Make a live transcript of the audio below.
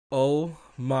Oh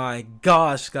my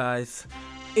gosh, guys.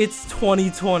 It's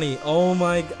 2020. Oh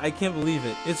my, I can't believe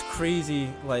it. It's crazy,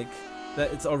 like,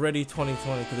 that it's already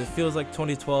 2020, because it feels like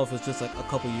 2012 was just like a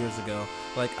couple years ago.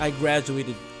 Like, I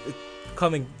graduated,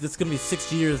 it's gonna be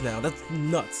 6 years now. That's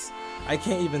nuts. I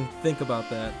can't even think about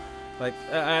that. Like,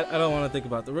 I don't want to think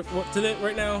about that. Today,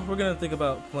 right now, we're gonna think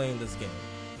about playing this game,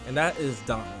 and that is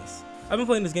Dauntless. I've been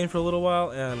playing this game for a little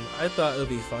while, and I thought it would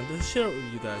be fun to share it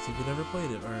with you guys if you've never played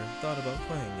it or thought about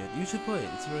playing it. You should play it.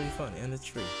 It's really fun, and it's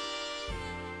free.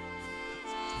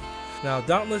 Now,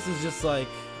 Dauntless is just like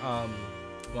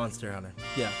Monster Hunter.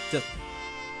 Yeah,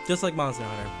 just like Monster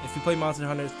Hunter. If you play Monster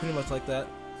Hunter, it's pretty much like that,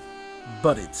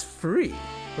 but it's free.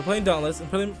 We're playing Dauntless, and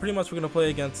pretty much we're gonna play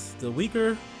against the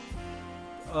weaker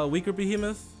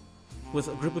behemoth with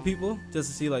a group of people just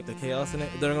to see like the chaos in it.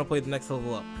 Then we're gonna play the next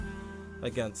level up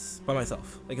by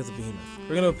myself against a behemoth.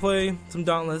 We're gonna play some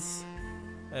Dauntless,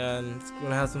 and we're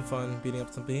gonna have some fun beating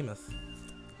up some behemoth.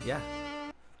 Yeah,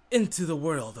 into the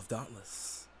world of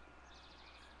Dauntless.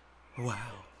 Wow.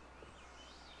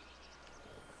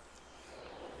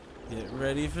 Get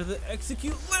ready for the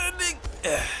execute landing.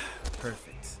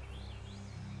 Perfect.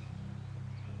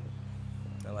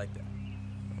 I like that.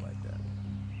 I like that.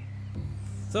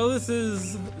 So this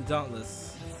is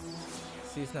Dauntless.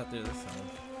 See, it's not there this time.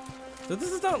 So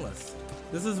this is Dauntless.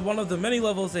 This is one of the many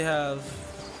levels they have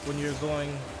when you're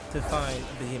going to find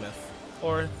a behemoth,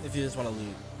 or if you just want to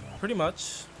loot. Pretty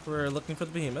much, we're looking for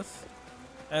the behemoth.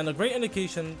 And a great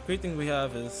thing we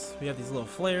have is we have these little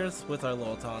flares with our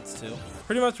little taunts too.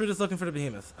 Pretty much we're just looking for the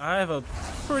behemoth. I have a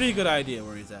pretty good idea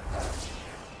where he's at.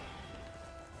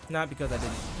 Not because I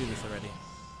didn't do this already.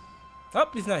 Oh,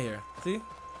 he's not here. See?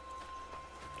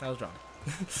 I was wrong.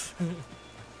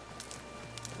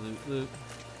 Loot.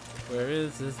 Where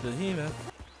is this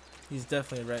behemoth? He's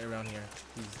definitely right around here.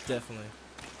 He's definitely.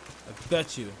 I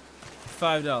bet you.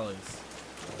 $5.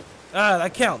 Ah,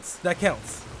 that counts. That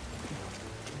counts.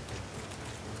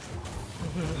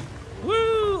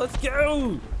 Woo! Let's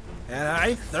go! And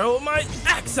I throw my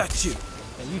axe at you,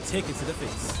 and you take it to the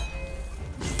face.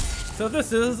 So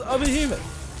this is a behemoth.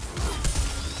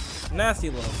 Nasty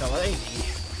little fella, ain't he?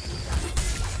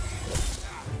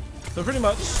 So pretty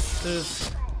much,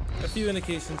 there's a few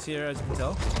indications here, as you can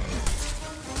tell.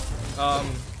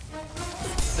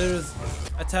 There's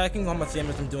attacking, how much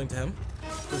damage I'm doing to him.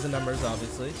 There's the numbers,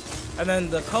 obviously, and then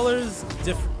the colors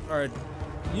are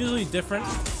usually different.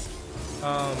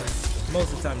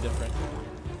 Most of the time different.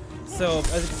 So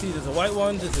as you can see, there's a white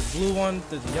one, there's a blue one,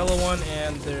 there's a yellow one,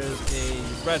 and there's a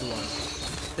red one.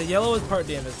 The yellow is part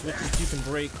damage, which is you can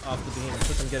break off the behemoth,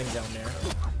 which I'm getting down there.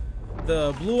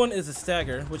 The blue one is a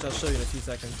stagger, which I'll show you in a few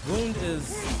seconds. Wound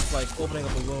is like opening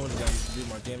up a wound and then do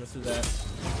more damage through that.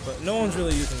 But no one's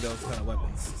really using those kind of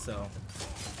weapons, so.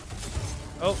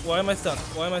 Oh, why am I stuck?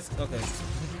 Why am I okay.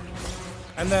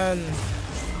 And then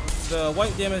the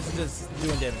white damage is just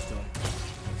doing damage to him.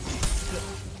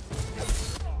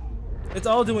 It's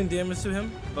all doing damage to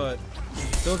him, but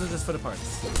those are just for the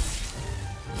parts.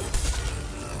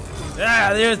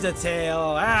 Ah, there's the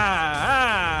tail.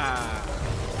 Ah.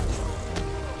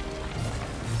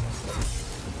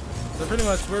 So pretty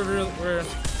much we're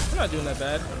not doing that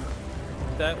bad.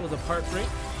 That was a part break,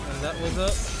 and that was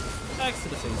a axe to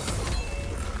the face.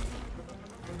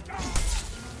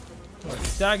 I'm gonna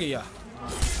stagger ya.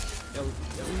 You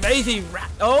lazy rat.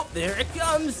 Oh, there it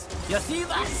comes. You see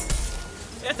that?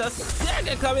 It's a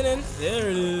stagger coming in.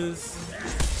 There it is.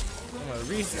 I'm gonna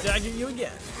re-stagger you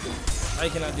again. I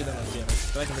cannot do that much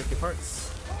damage, but I can break your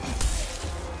parts.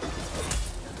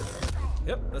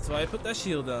 Yep, that's why I put that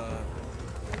shield on.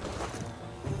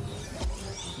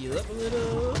 Heal up a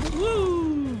little.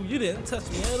 Woo! You didn't touch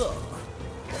me at all.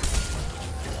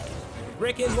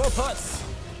 Break in more parts.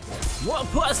 More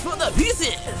parts for the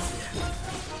pieces.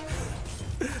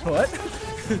 What?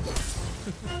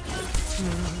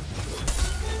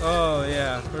 Oh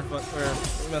yeah, we're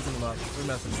messing him up. We're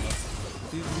messing him up.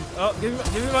 Oh, give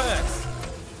me my axe.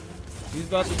 He's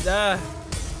about to die.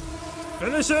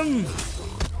 Finish him!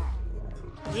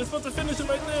 You're supposed to finish him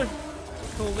right there.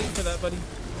 So late for that, buddy.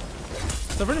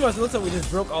 So pretty much it looks like we just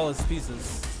broke all his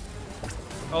pieces,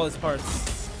 all his parts,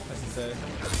 I should say.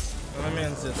 And my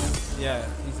man's just, yeah,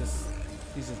 he's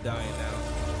just dying now.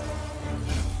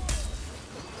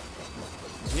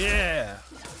 Yeah,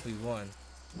 we won.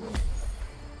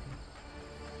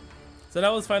 So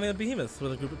that was finding a behemoth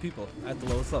with a group of people at the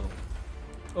lowest level.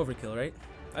 Overkill, right?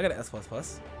 I got an S++.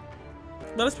 But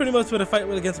that's pretty much what a fight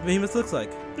against a behemoth looks like.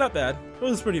 Not bad. It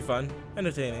was pretty fun.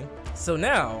 Entertaining. So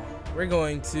now, we're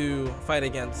going to fight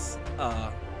against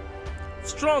a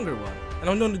stronger one. And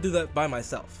I'm going to do that by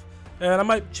myself. And I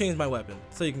might change my weapon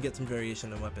so you can get some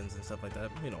variation in weapons and stuff like that.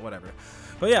 You know, whatever.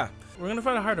 But yeah, we're gonna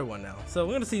find a harder one now. So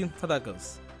we're gonna see how that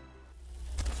goes.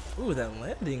 Ooh, that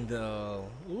landing though.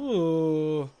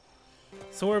 Ooh.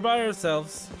 So we're by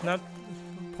ourselves, not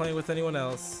playing with anyone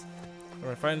else.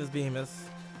 We're fighting this behemoth,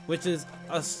 which is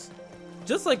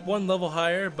just like one level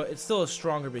higher, but it's still a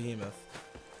stronger behemoth.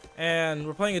 And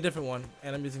we're playing a different one,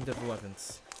 and I'm using different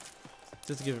weapons,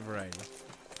 just to give it variety.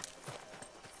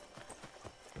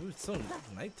 Ooh, it's so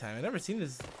nighttime. I've never seen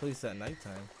this place at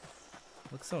nighttime.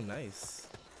 Looks so nice.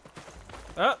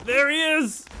 Oh, there he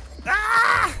is!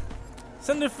 Ah!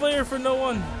 Send a flare for no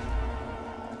one.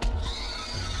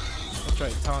 I'll try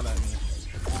to taunt at me.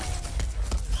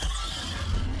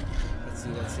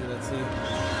 Let's see.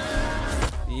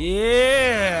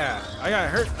 Yeah! I got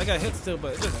hurt. I got hit still,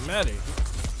 but it doesn't matter.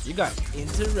 You got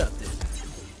interrupted.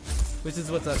 Which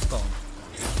is what that's called.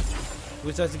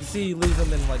 Which, as you can see, leaves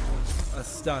him in like a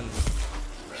stun.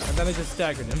 And then I just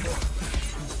staggered him.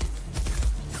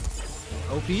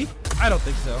 OP? I don't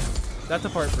think so. That's a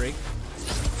part break.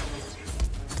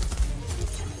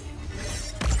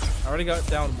 I already got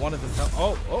down one of his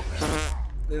health. Oh.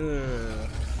 Ugh.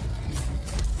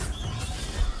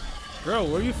 Bro,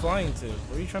 where are you flying to?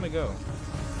 Where are you trying to go?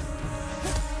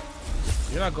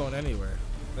 You're not going anywhere.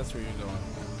 That's where you're going.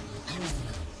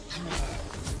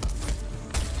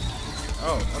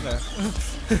 Oh, okay.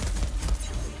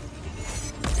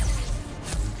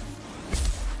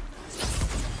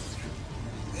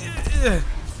 A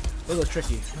little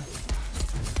tricky.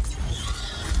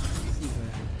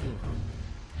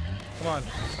 Come on.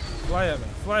 Fly at me.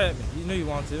 Fly at me. You know you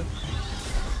want to.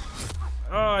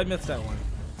 Oh, I missed that one.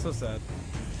 So sad.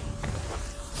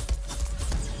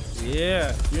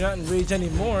 Yeah, you're not in rage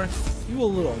anymore. You a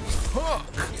little punk.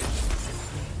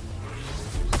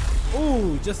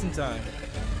 Ooh, just in time.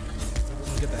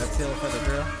 Get that tail feather,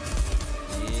 girl.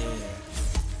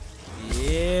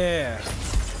 Yeah.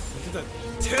 Get that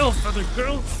tail feather,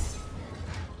 girl.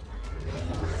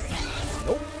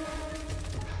 Nope.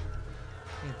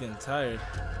 I'm getting tired.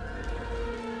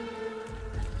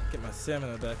 Get my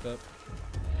stamina back up.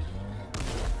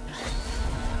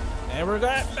 And we're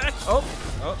back. Oh,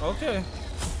 okay.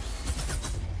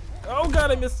 Oh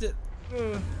god, I missed it.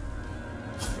 Ooh,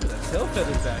 that tail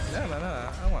feather's back. No. I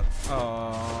want.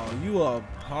 Oh, you a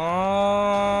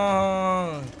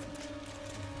punk.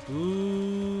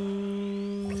 Ooh.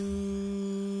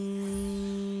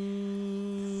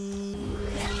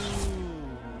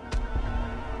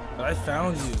 But I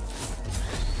found you.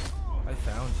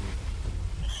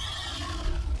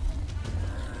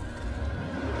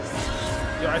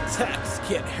 Your attacks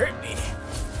can't hurt me.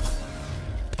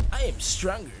 I am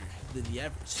stronger than the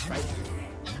average fighter.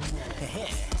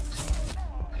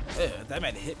 That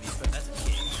might have hit me, but that's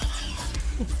okay.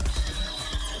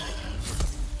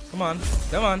 Come on.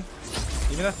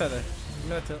 Give me that feather. Give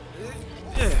me that tail.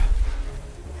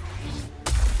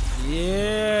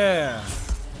 Yeah.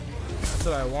 That's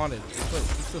what I wanted. Wait,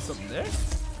 there's still something there?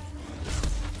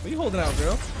 What are you holding out,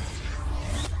 girl?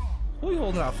 Who are you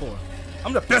holding out for?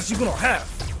 I'm the best you're gonna have.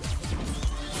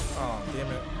 Oh,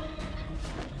 damn it.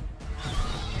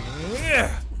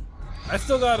 Yeah. I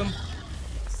still got him.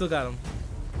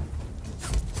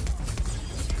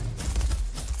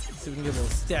 See if we can get a little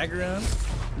stagger on.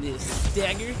 Little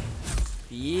stagger.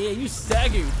 Yeah, you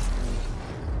staggered.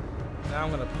 Now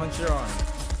I'm gonna punch your arm.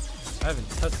 I haven't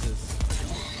touched this.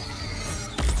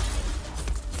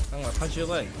 I'm gonna punch your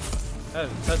leg. I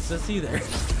haven't touched this either.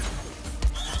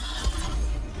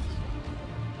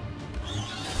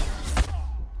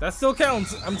 That still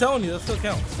counts. I'm telling you, that still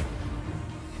counts.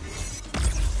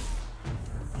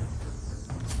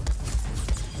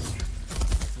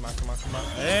 Come on.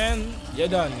 And you're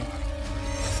done.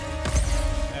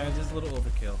 And just a little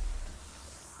overkill.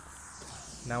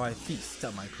 Now I feast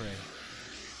on my prey.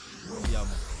 Yum.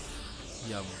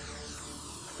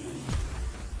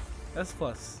 That's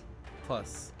plus.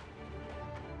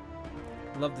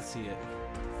 Love to see it.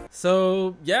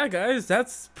 So yeah, guys,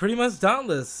 that's pretty much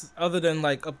Dauntless. Other than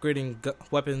like upgrading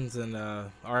weapons and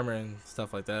armor and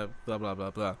stuff like that, blah blah blah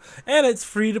blah. And it's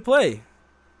free to play.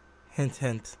 Hint,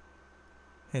 hint.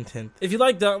 If you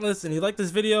like Dauntless and you like this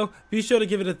video, be sure to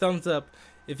give it a thumbs up.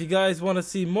 If you guys want to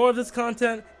see more of this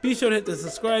content, be sure to hit the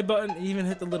subscribe button, even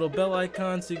hit the little bell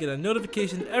icon so you get a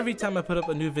notification every time I put up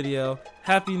a new video.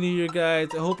 Happy New Year,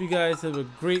 guys. I hope you guys have a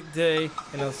great day,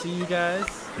 and I'll see you guys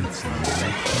next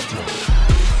time.